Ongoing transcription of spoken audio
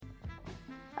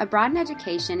Abroad in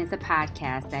Education is a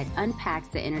podcast that unpacks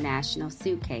the international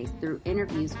suitcase through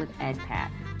interviews with expats.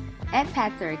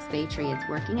 Expats are expatriates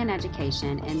working in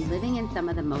education and living in some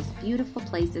of the most beautiful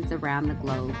places around the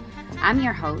globe. I'm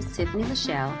your host, Tiffany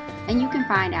Lachelle, and you can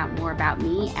find out more about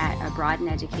me at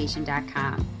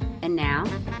abroadineducation.com. And now,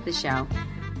 the show.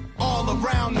 All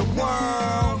around the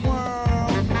world.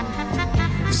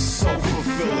 It's so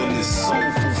fulfilling, it's so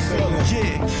fulfilling.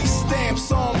 Yeah,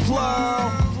 stamps on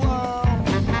plural.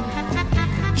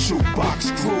 Jukebox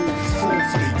crew, food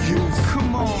for the youth.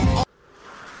 Come on.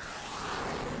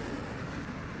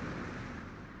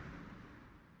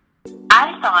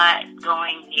 I thought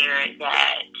going there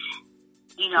that,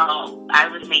 I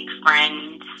would make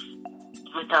friends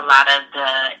with a lot of the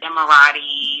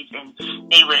Emiratis,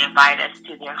 and they would invite us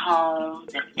to their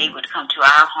homes, and they would come to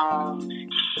our homes,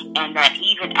 and that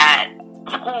even at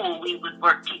school we would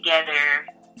work together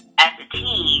as a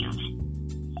team.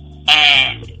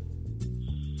 And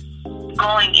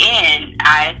going in,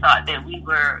 I thought that we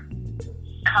were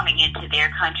coming into their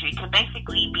country to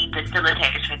basically be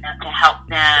facilitators for them, to help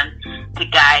them, to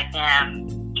guide them,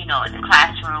 in the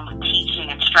classroom with teaching,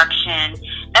 instruction.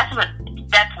 That's what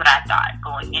I thought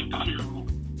going into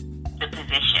the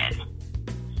position.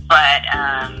 But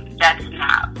that's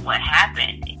not what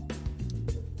happened.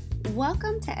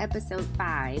 Welcome to episode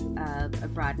 5 of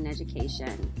Abroad in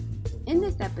Education. In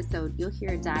this episode, you'll hear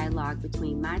a dialogue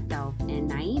between myself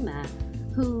and Naima,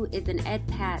 who is an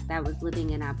expat that was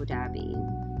living in Abu Dhabi.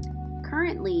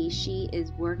 Currently, she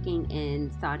is working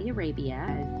in Saudi Arabia,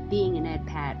 as being an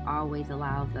expat always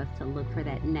allows us to look for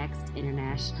that next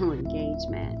international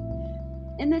engagement.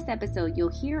 In this episode, you'll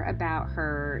hear about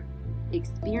her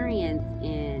experience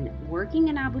in working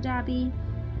in Abu Dhabi.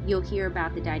 You'll hear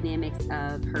about the dynamics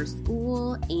of her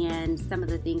school and some of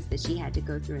the things that she had to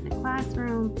go through in the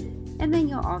classroom. And then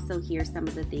you'll also hear some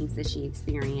of the things that she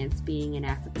experienced being an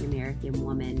African American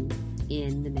woman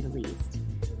in the Middle East.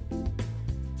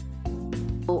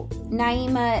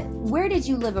 Naima, where did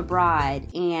you live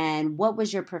abroad, and what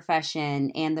was your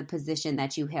profession and the position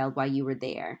that you held while you were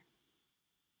there?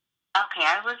 Okay,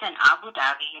 I was in Abu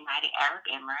Dhabi, United Arab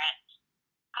Emirates.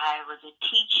 I was a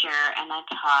teacher, and I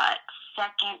taught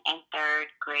 2nd and 3rd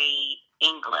grade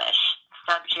English.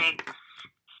 Subjects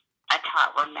I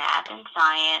taught were math and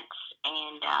science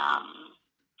and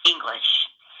English.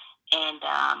 And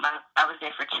I was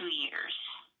there for 2 years.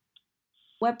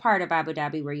 What part of Abu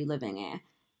Dhabi were you living in?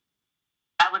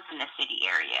 I was in the city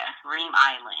area, Reem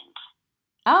Island.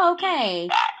 Oh, okay.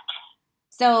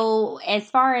 So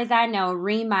as far as I know,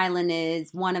 Reem Island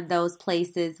is one of those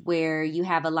places where you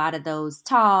have a lot of those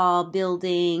tall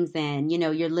buildings and,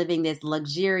 you're living this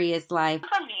luxurious life. I'm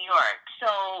from New York,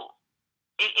 so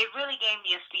it really gave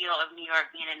me a feel of New York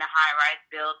being in a high-rise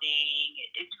building.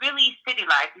 It's really city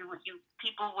life.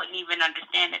 People wouldn't even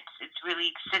understand it. It's really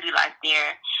city life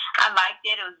there. I liked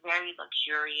it. It was very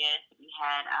luxurious. We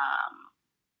had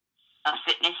a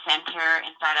fitness center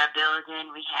inside our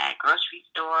building. We had grocery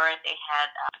stores. They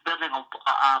had building a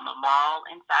mall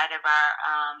inside of our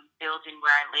building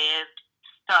where I lived.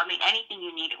 So, anything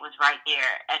you needed was right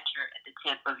there at the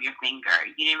tip of your finger.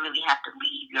 You didn't really have to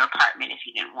leave your apartment if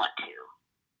you didn't want to.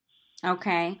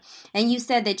 Okay. And you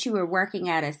said that you were working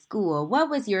at a school. What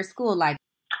was your school like?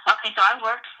 Okay, so I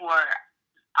worked for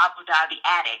Abu Dhabi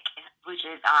ADIC, which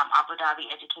is Abu Dhabi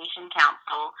Education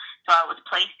Council. So I was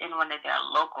placed in one of their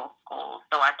local schools.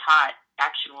 So I taught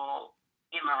actual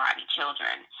Emirati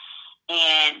children.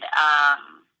 And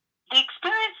the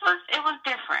experience was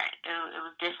different. It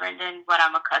was different than what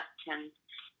I'm accustomed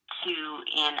to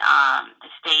in the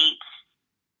States.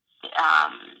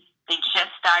 They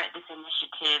just started this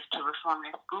initiative to reform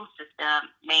their school system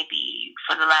maybe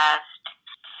for the last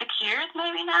 6 years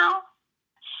maybe now.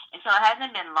 And so it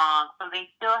hasn't been long. So they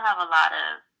still have a lot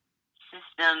of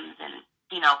systems and,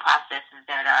 processes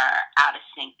that are out of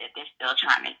sync that they're still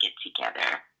trying to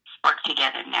work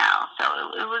together now. So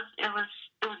it was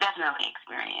definitely an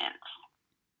experience.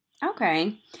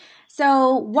 Okay.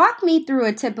 So walk me through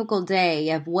a typical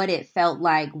day of what it felt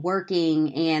like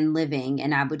working and living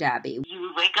in Abu Dhabi. You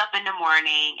would wake up in the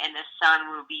morning and the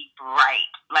sun would be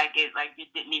bright. Like it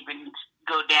didn't even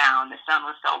go down. The sun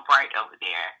was so bright over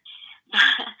there.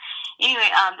 Anyway,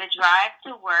 the drive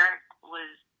to work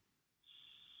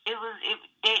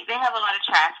they have a lot of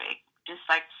traffic, just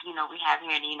like, we have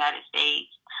here in the United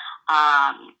States.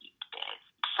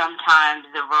 Sometimes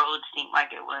the roads seem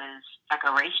like it was like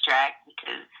a racetrack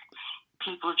because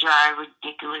people drive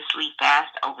ridiculously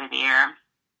fast over there.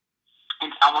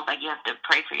 It's almost like you have to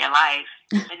pray for your life.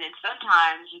 And then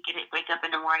sometimes you wake up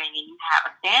in the morning and you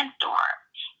have a sandstorm.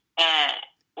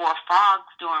 or fog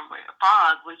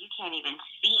where you can't even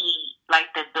see like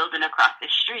the building across the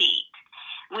street,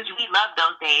 which we loved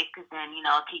those days because then,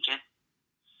 teachers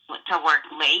went to work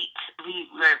late. We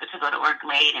were able to go to work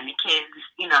late and the kids,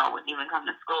 wouldn't even come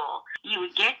to school. You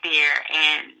would get there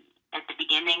and at the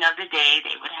beginning of the day,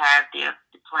 they would have the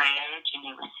pledge and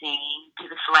they would sing to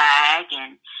the flag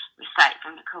and recite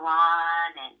from the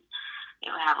Quran, and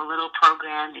they would have a little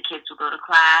program. The kids would go to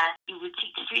class. We would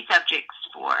teach 3 subjects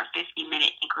for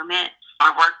 50-minute increments.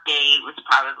 Our work day was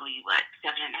probably,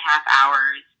 7.5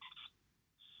 hours.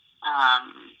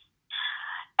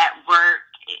 At work,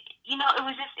 it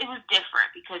was different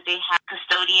because they had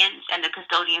custodians, and the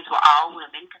custodians were all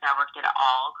women because I worked at an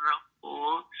all-girls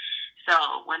school. So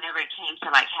whenever it came to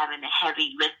like having the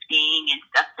heavy lifting and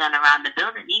stuff done around the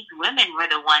building, these women were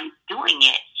the ones doing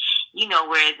it.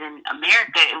 Whereas in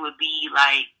America it would be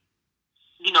like,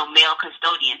 male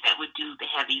custodians that would do the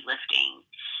heavy lifting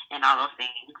and all those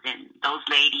things. And those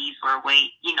ladies were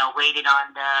waited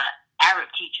on the Arab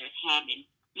teachers hand and,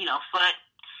 foot.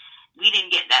 We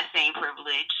didn't get that same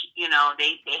privilege.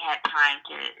 They had time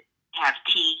to have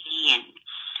tea and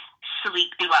sleep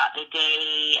throughout the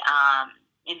day,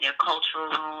 in their cultural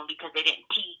room because the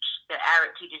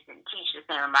Arab teachers didn't teach the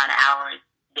same amount of hours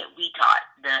that we taught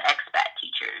the expat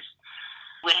teachers.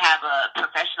 We'd have a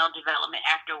professional development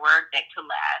after work that could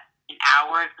last an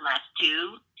hour, it could last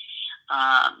 2.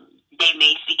 They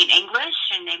may speak in English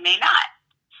and they may not,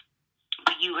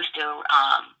 but you were still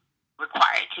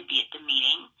required to be at the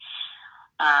meeting.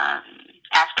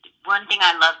 One thing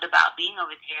I loved about being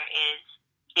over there is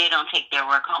they don't take their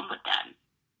work home with them.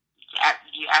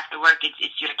 After work,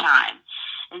 it's your time.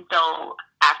 And so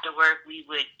after work, we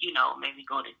would, maybe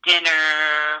go to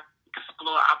dinner,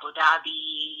 explore Abu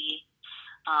Dhabi.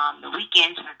 The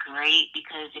weekends were great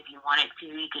because if you wanted to,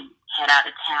 you can head out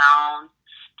of town,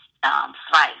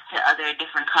 flights to other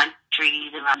different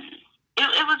countries.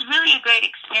 It was really a great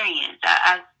experience.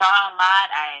 I saw a lot.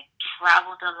 I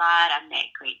traveled a lot. I met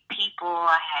great people.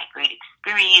 I had great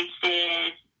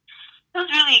experiences. It was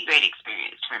really a great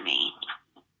experience for me.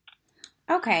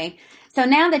 Okay. So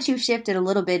now that you've shifted a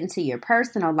little bit into your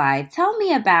personal life, tell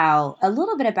me a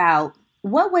little bit about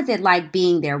what was it like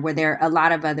being there? Were there a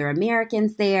lot of other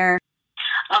Americans there?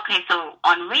 Okay, so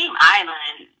on Reem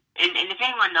Island, and if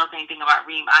anyone knows anything about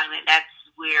Reem Island, that's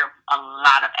where a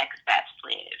lot of expats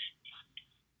live.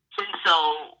 And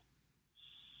so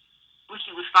what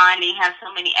you would find, they have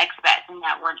so many expats in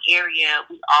that one area,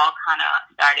 we all kind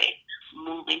of started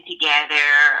moving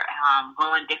together,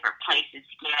 going different places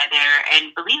together.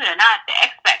 And believe it or not, the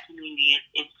expat community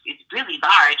is really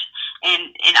large.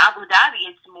 And in Abu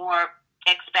Dhabi, it's more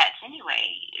expats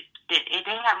anyway.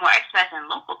 They have more expats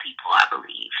than local people, I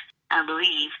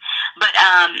believe. But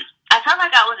I felt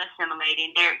like I was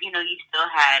assimilating. There, you still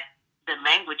had the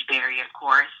language barrier, of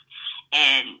course.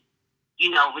 And,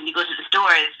 when you go to the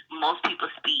stores, most people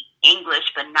speak English,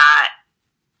 but not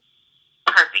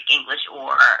perfect English,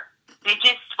 or they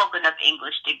just spoke enough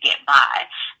English to get by.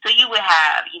 So you would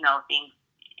have, things,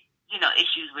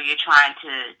 issues where you're trying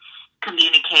to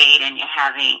communicate and you're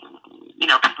having,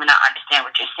 people not understand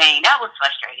what you're saying. That was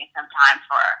frustrating sometimes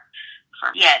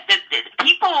the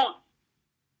people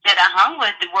that I hung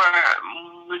with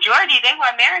majority, they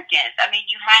were Americans. I mean,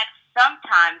 you had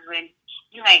sometimes when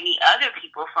you might meet other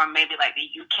people from maybe like the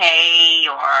UK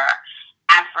or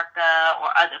Africa or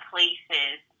other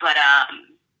places, but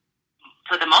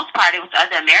for the most part, it was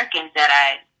other Americans that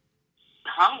I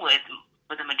hung with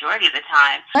for the majority of the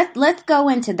time. Let's go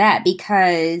into that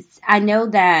because I know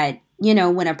that,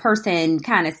 when a person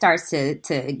kind of starts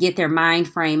to get their mind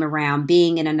frame around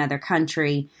being in another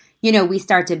country, we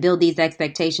start to build these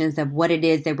expectations of what it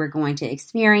is that we're going to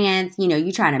experience.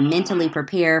 You try to mentally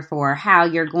prepare for how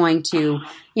you're going to,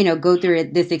 go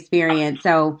through this experience.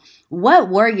 So what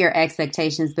were your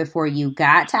expectations before you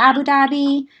got to Abu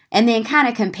Dhabi? And then kind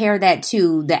of compare that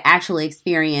to the actual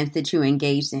experience that you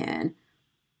engaged in.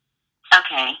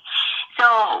 Okay.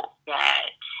 So that,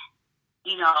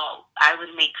 I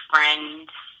would make friends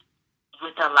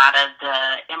with a lot of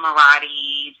the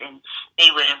Emiratis, and they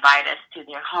would invite us to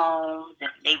their homes, and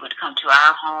they would come to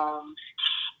our homes,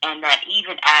 and that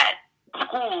even at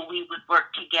school, we would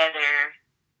work together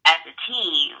as a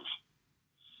team.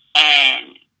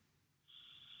 And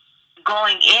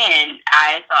going in,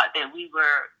 I thought that we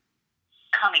were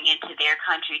coming into their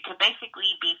country to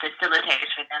basically be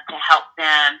facilitators for them, to help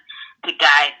them, to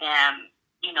guide them,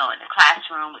 in the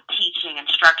classroom with teaching,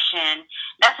 instruction.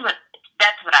 That's what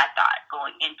I thought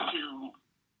going into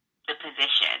the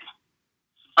position.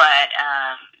 But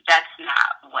that's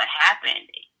not what happened.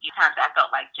 Sometimes I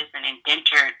felt like just an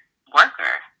indentured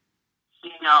worker.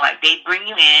 You know, like they bring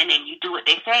you in and you do what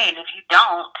they say, and if you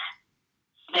don't,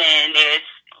 then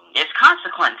there's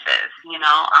consequences. You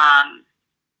know,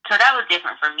 so that was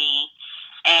different for me,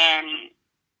 and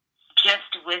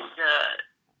just with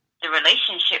the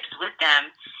relationships with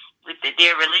them,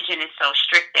 their religion is so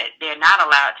strict that they're not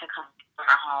allowed to come to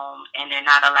our home, and they're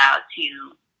not allowed to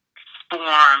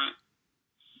form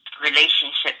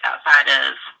relationships outside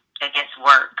of, I guess,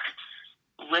 work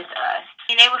with us.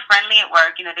 And they were friendly at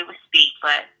work, you know, they would speak,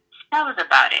 but that was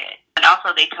about it. And also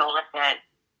they told us that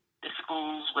the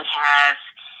schools would have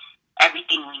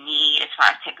everything we need as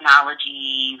far as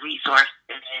technology,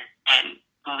 resources, and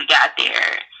when we got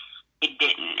there, it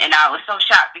didn't. And I was so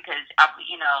shocked because,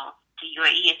 you know, the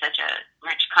UAE is such a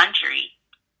rich country,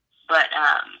 but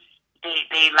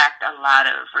they lacked a lot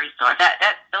of resources.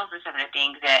 Those are some of the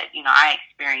things that, you know, I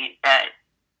experienced that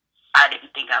I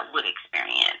didn't think I would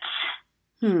experience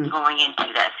going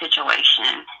into that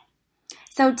situation.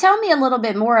 So tell me a little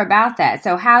bit more about that.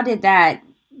 So how did that,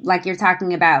 like you're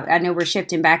talking about, I know we're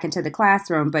shifting back into the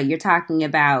classroom, but you're talking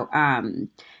about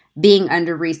being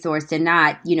under-resourced and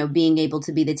not, you know, being able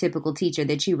to be the typical teacher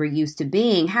that you were used to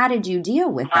being. How did you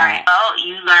deal with that? Well,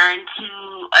 you learn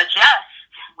to adjust.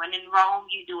 When in Rome,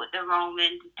 you do what the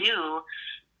Romans do,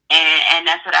 and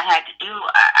that's what I had to do.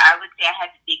 I would say I had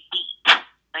to dig deep.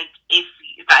 Like,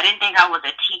 if I didn't think I was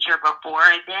a teacher before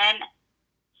then,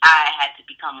 I had to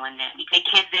become one then. Because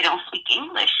kids, they don't speak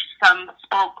English. Some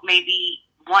spoke maybe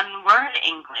one word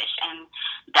English, and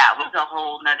that was a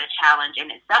whole nother challenge in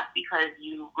itself because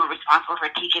you were responsible for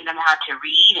teaching them how to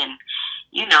read, and,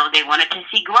 you know, they wanted to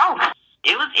see growth.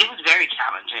 It was very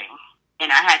challenging.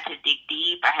 And I had to dig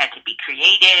deep. I had to be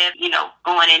creative. You know,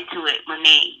 going into it, when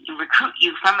they recruit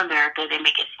you from America, they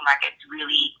make it seem like it's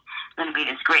really going to be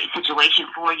this great situation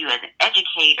for you as an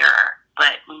educator.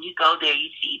 But when you go there, you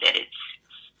see that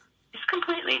it's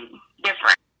completely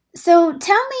different. So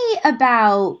tell me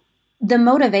about the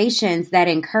motivations that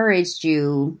encouraged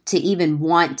you to even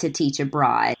want to teach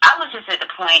abroad. I was just at the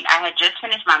point, I had just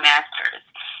finished my master's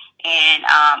and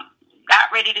got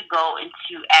ready to go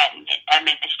into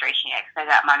administration yet because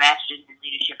I got my master's in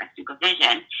leadership and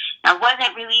supervision. I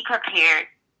wasn't really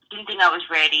prepared. Didn't think I was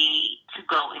ready to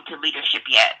go into leadership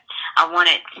yet. I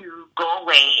wanted to go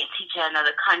away and teach in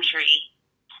another country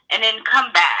and then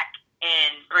come back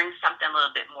and bring something a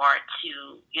little bit more to,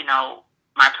 you know,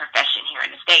 my profession here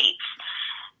in the States.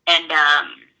 And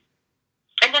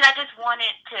then I just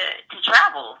wanted to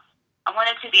travel. I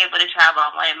wanted to be able to travel.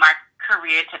 I wanted my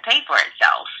career to pay for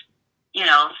itself. You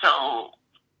know, so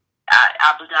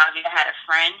Abu Dhabi, I had a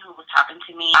friend who was talking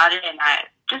to me about it, and I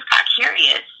just got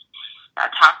curious. I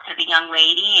talked to the young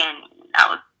lady, and I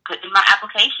was putting in my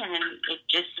application, and it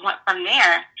just went from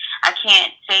there. I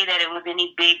can't say that it was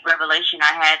any big revelation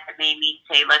I had that made me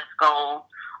say, let's go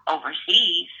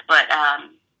overseas, but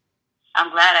I'm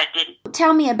glad I didn't.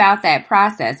 Tell me about that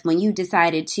process when you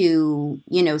decided to,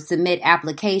 you know, submit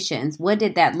applications. What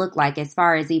did that look like as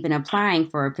far as even applying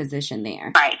for a position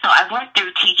there? Right. So I went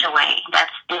through Teach Away.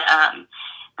 That's the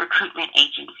recruitment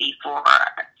agency for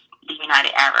the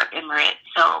United Arab Emirates.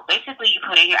 So basically you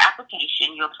put in your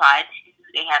application, you apply to,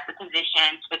 they have the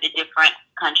positions for the different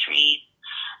countries.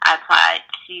 I applied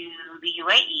to the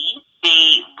UAE.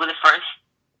 They were the first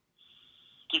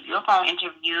give you a phone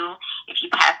interview. If you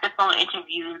pass the phone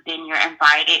interview, then you're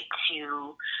invited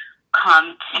to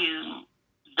come to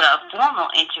the formal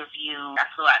interview. I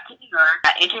flew out to New York.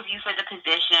 I interviewed for the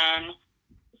position.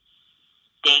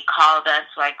 They called us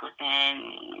like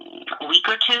within a week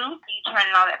or two. You turn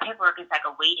in all that paperwork, it's like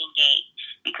a waiting game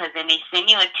because then they send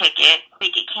you a ticket.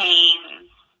 The ticket came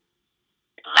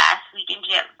last week in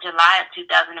July of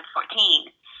 2014,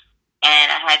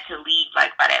 and I had to leave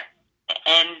like by that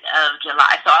end of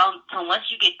July. So once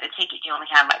you get the ticket, you only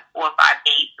have like 4 or 5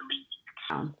 days to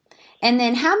leave. And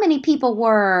then how many people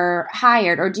were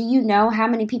hired, or do you know how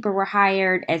many people were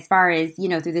hired as far as, you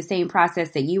know, through the same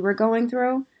process that you were going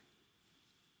through?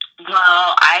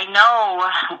 Well, I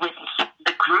know with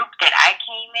the group that I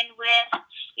came in with,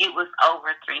 it was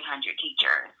over 300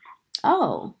 teachers.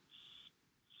 Oh.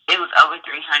 It was over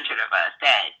 300 of us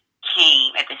that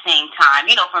came at the same time,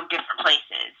 you know, from different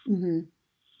places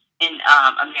in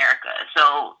America.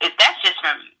 So if that's just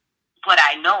from what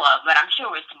I know of, but I'm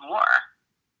sure it's more.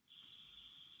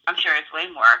 I'm sure it's way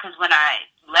more because when I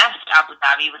left Abu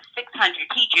Dhabi, it was 600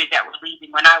 teachers that were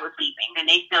leaving when I was leaving, and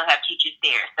they still have teachers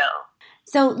there.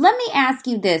 So let me ask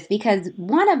you this, because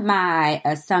one of my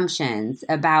assumptions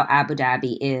about Abu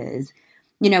Dhabi is,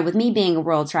 you know, with me being a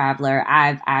world traveler,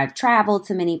 I've traveled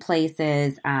to many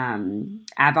places.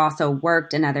 I've also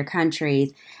worked in other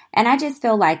countries, and I just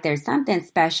feel like there's something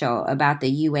special about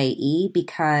the UAE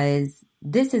because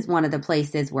this is one of the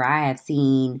places where I have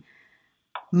seen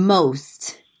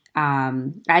most,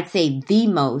 I'd say the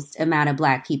most amount of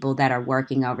Black people that are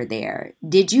working over there.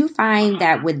 Did you find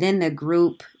that within the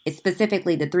group,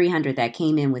 specifically the 300 that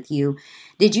came in with you,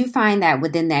 did you find that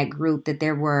within that group that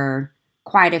there were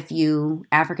quite a few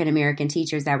African American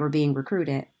teachers that were being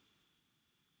recruited?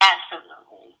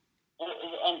 Absolutely.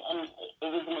 And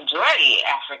it was the majority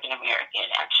African American,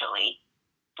 actually,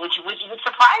 which was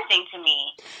surprising to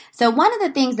me. So one of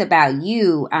the things about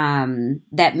you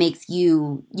that makes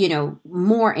you,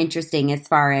 more interesting as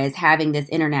far as having this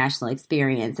international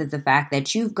experience is the fact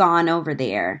that you've gone over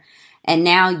there and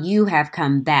now you have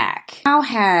come back. How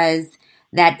has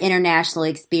that international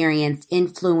experience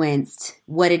influenced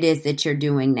what it is that you're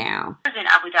doing now? I was in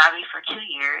Abu Dhabi for 2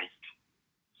 years,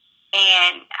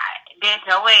 and there's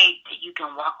no way that you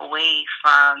can walk away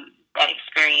from that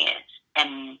experience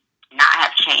and not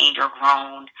have changed or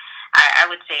grown. I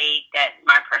would say that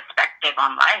my perspective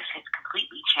on life has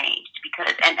completely changed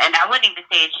because, and I wouldn't even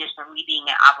say it's just from me being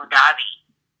in Abu Dhabi.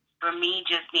 For me,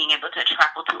 just being able to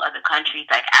travel to other countries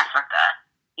like Africa,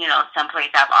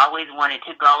 someplace I've always wanted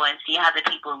to go and see how the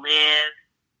people live,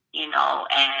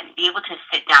 and be able to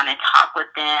sit down and talk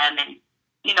with them. And,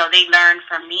 they learned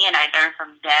from me and I learned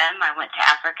from them. I went to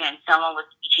Africa and someone was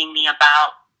teaching me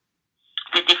about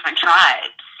the different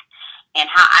tribes and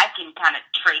how I can kind of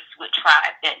trace what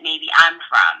tribe that maybe I'm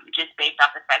from, just based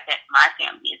off the fact that my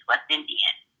family is West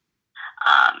Indian.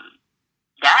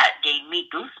 That gave me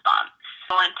goosebumps.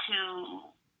 Going to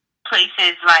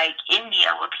places like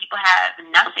India where people have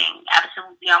nothing,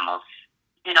 absolutely almost,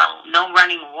 no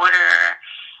running water,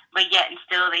 but yet and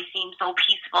still they seem so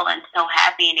peaceful and so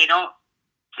happy and they don't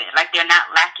feel like they're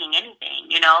not lacking anything,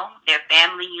 Their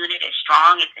family unit is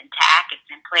strong, it's intact,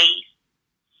 it's in place,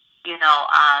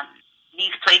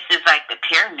 these places like the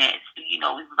pyramids,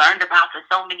 we've learned about for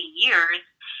so many years,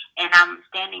 and I'm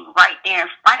standing right there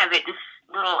in front of it, this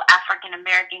little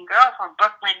African-American girl from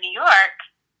Brooklyn, New York,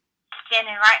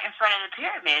 standing right in front of the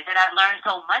pyramids that I learned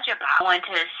so much about. Going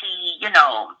to see,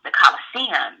 the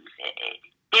Colosseums.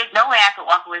 There's no way I could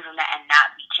walk away from that and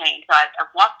not be changed. So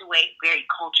I've walked away very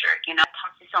cultured. I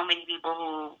talked to so many people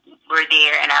who were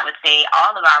there, and I would say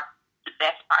all of the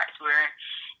best parts were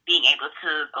being able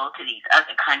to go to these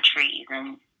other countries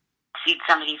and see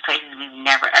some of these places we've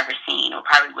never ever seen or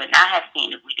probably would not have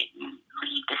seen if we didn't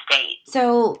leave the States.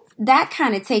 So that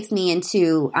kind of takes me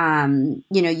into,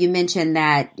 you mentioned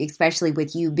that especially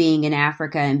with you being in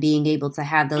Africa and being able to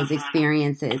have those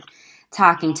experiences,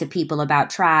 talking to people about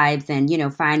tribes and,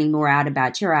 finding more out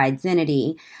about your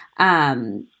identity.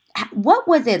 What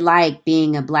was it like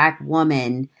being a Black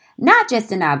woman, not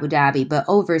just in Abu Dhabi, but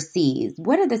overseas?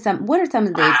 What are some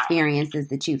of the experiences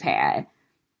that you've had?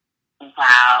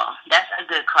 Wow, that's a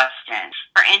good question.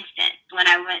 For instance, when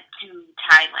I went to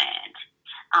Thailand,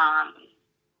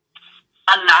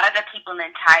 a lot of the people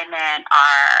in Thailand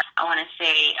are, I want to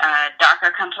say,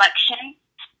 darker complexion.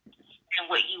 And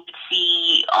what you would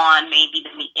see on maybe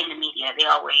in the media, they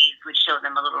always would show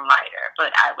them a little lighter.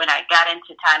 But when I got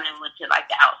into Thailand, went to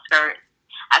like the outskirts,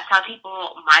 I saw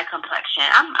people my complexion.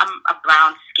 I'm a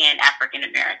brown skinned African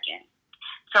American,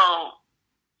 so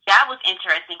that was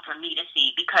interesting for me to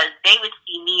see because they would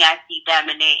see me, I see them,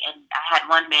 and I had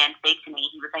one man say to me,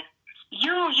 he was like,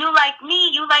 "You like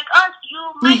me, you like us, you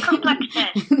my complexion."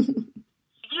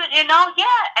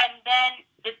 Yeah. And then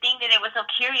the thing that they were so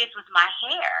curious was my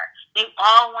hair. They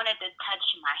all wanted to touch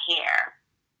my hair.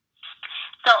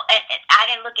 So and I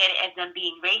didn't look at it as them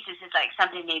being racist. It's like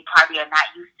something they probably are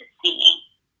not used to seeing.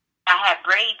 I had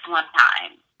braids one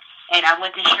time, and I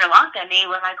went to Sri Lanka, and they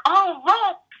were like, "Oh,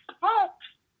 ropes."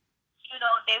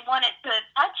 They wanted to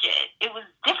touch it. It was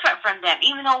different from them,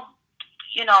 even though,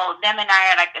 them and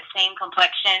I are like the same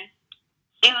complexion.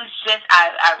 It was just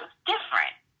I was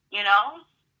different,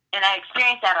 and I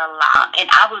experienced that a lot. In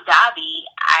Abu Dhabi,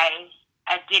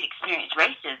 I did experience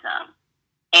racism,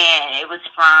 and it was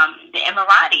from the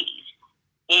Emirates.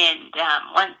 And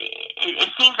it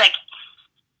seems like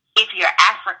if you're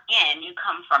African, you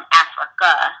come from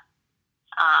Africa,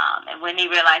 and when they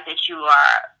realize that you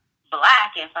are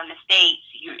Black and from the States,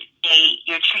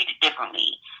 you're treated differently.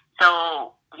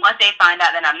 So once they find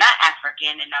out that I'm not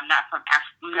African and I'm not from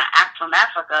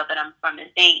Africa, but I'm from the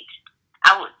States,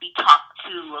 I would be talked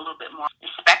to a little bit more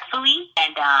respectfully.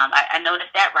 And I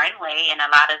noticed that right away, and a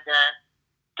lot of the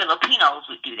Filipinos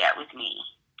would do that with me.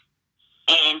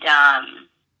 And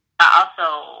I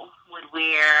also would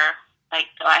wear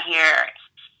my hair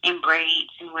in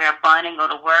braids and wear a bun and go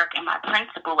to work, and my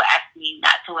principal would ask me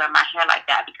not to wear my hair like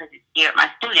that because it scared my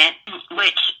students,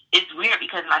 which is weird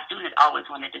because my students always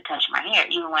wanted to touch my hair.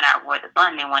 Even when I wore the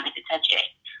bun, they wanted to touch it.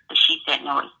 But she said,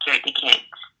 no, it scared the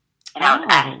kids. And I was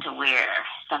asked to wear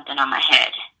something on my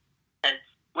head. Because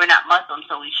we're not Muslim,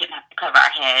 so we shouldn't have to cover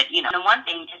our head. You know, the one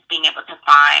thing, just being able to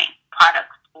find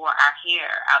products for our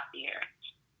hair out there,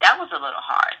 that was a little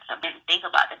hard. So I didn't think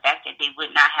about the fact that they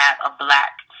would not have a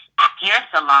black hair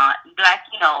salon, black,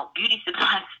 beauty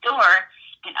supply store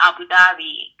in Abu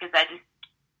Dhabi, because I just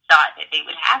thought that they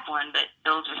would have one, but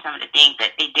those were some of the things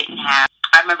that they didn't have.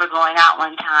 I remember going out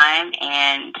one time,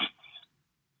 and,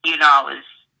 I was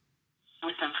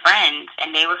with some friends,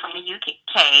 and they were from the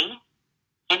UK,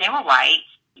 and they were white.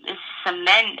 Some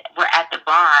men were at the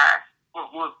bar,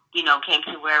 came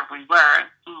to wherever we were.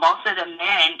 Most of the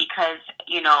men, because,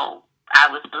 I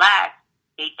was black,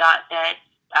 they thought that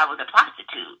I was a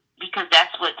prostitute, because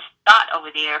that's what's thought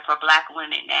over there for black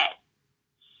women, that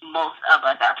most of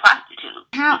us are prostitutes.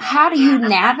 How do you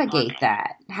navigate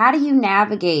that? How do you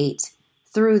navigate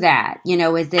through that? Is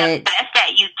it the best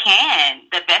that you can,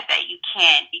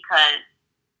 because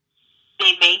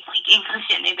they may speak English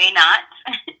and they may not.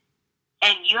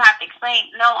 And you have to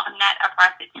explain, no, I'm not a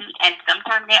prostitute. And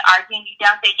sometimes they're arguing you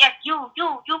down, say, yes, you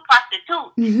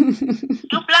prostitute.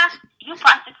 You black, you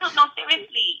prostitute. No,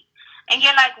 seriously. And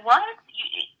you're like, what?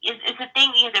 It's a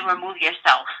thing, you have to remove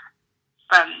yourself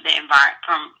from the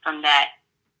environment, from that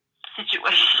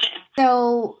situation.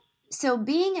 So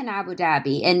being in Abu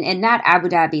Dhabi, and not Abu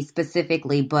Dhabi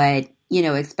specifically, but,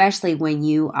 especially when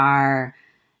you are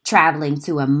traveling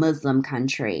to a Muslim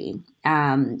country,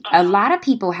 a lot of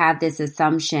people have this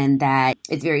assumption that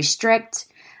it's very strict.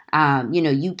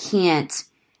 You can't,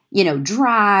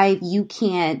 drive, you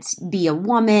can't be a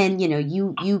woman,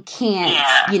 you can't,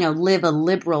 live a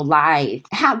liberal life.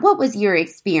 What was your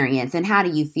experience, and how do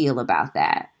you feel about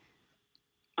that?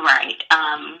 Right.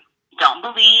 Don't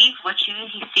believe what you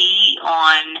see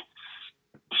on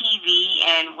TV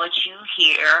and what you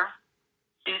hear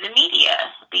through the media,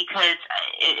 because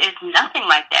it's nothing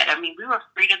like that. I mean, we were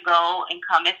free to go and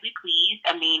come as we please.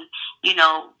 I mean, you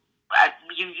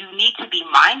need to be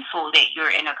mindful that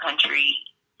you're in a country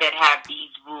that have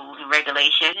these rules and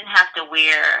regulations. You didn't have to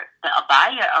wear the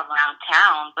abaya around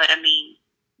town, but I mean,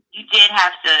 you did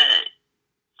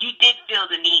feel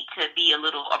the need to be a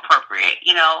little appropriate,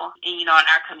 and, in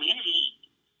our community,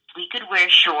 we could wear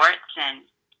shorts and,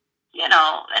 and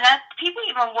that people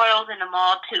even wore those in the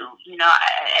mall too.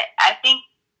 I think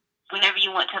whenever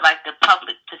you went to like the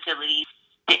public facilities,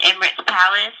 the Emirates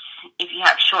Palace, if you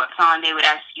have shorts on, they would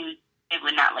ask you, they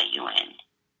would not let you in.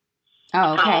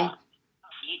 Oh, okay. So,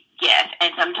 yes,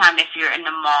 and sometimes if you're in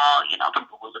the mall,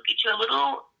 people will look at you a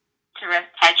little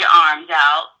had your arms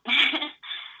out.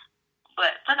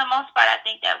 But for the most part, I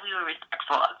think that we were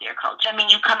respectful of their culture. I mean,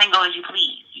 you come and go as you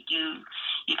please. You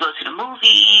go to the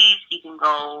movies, you can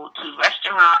go to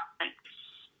restaurants,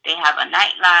 they have a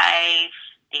nightlife,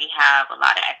 they have a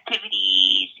lot of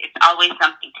activities, it's always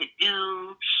something to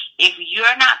do. If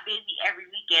you're not busy every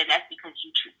weekend, that's because you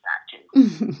choose not to.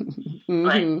 Mm-hmm.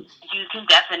 But you can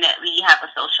definitely have a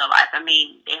social life. I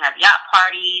mean, they have yacht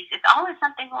parties, it's always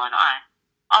something going on,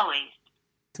 always.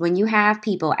 When you have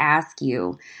people ask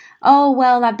you, oh,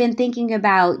 well, I've been thinking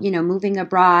about, moving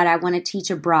abroad. I want to teach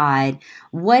abroad.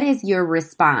 What is your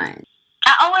response?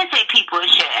 I always say people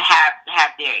should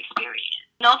have their experience.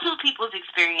 No two people's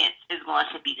experience is going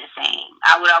to be the same.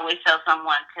 I would always tell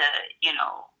someone to,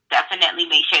 definitely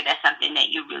make sure that's something that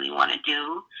you really want to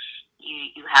do.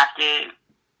 You have to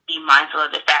be mindful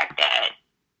of the fact that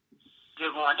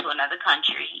you're going to another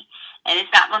country. And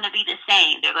it's not going to be the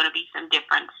same. There are going to be some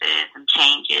differences, some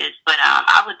changes. But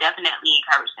I would definitely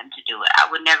encourage them to do it. I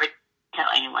would never tell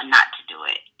anyone not to do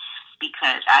it,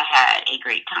 because I had a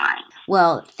great time.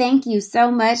 Well, thank you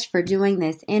so much for doing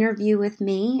this interview with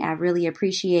me. I really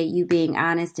appreciate you being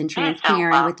honest and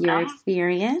transparent with your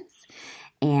experience.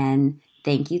 And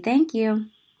thank you.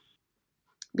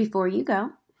 Before you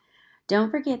go,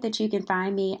 don't forget that you can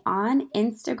find me on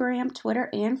Instagram, Twitter,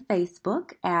 and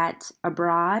Facebook at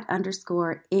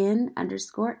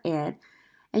abroad_in_ed.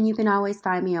 And you can always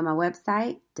find me on my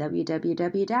website,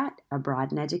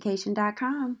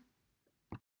 www.abroadeneducation.com.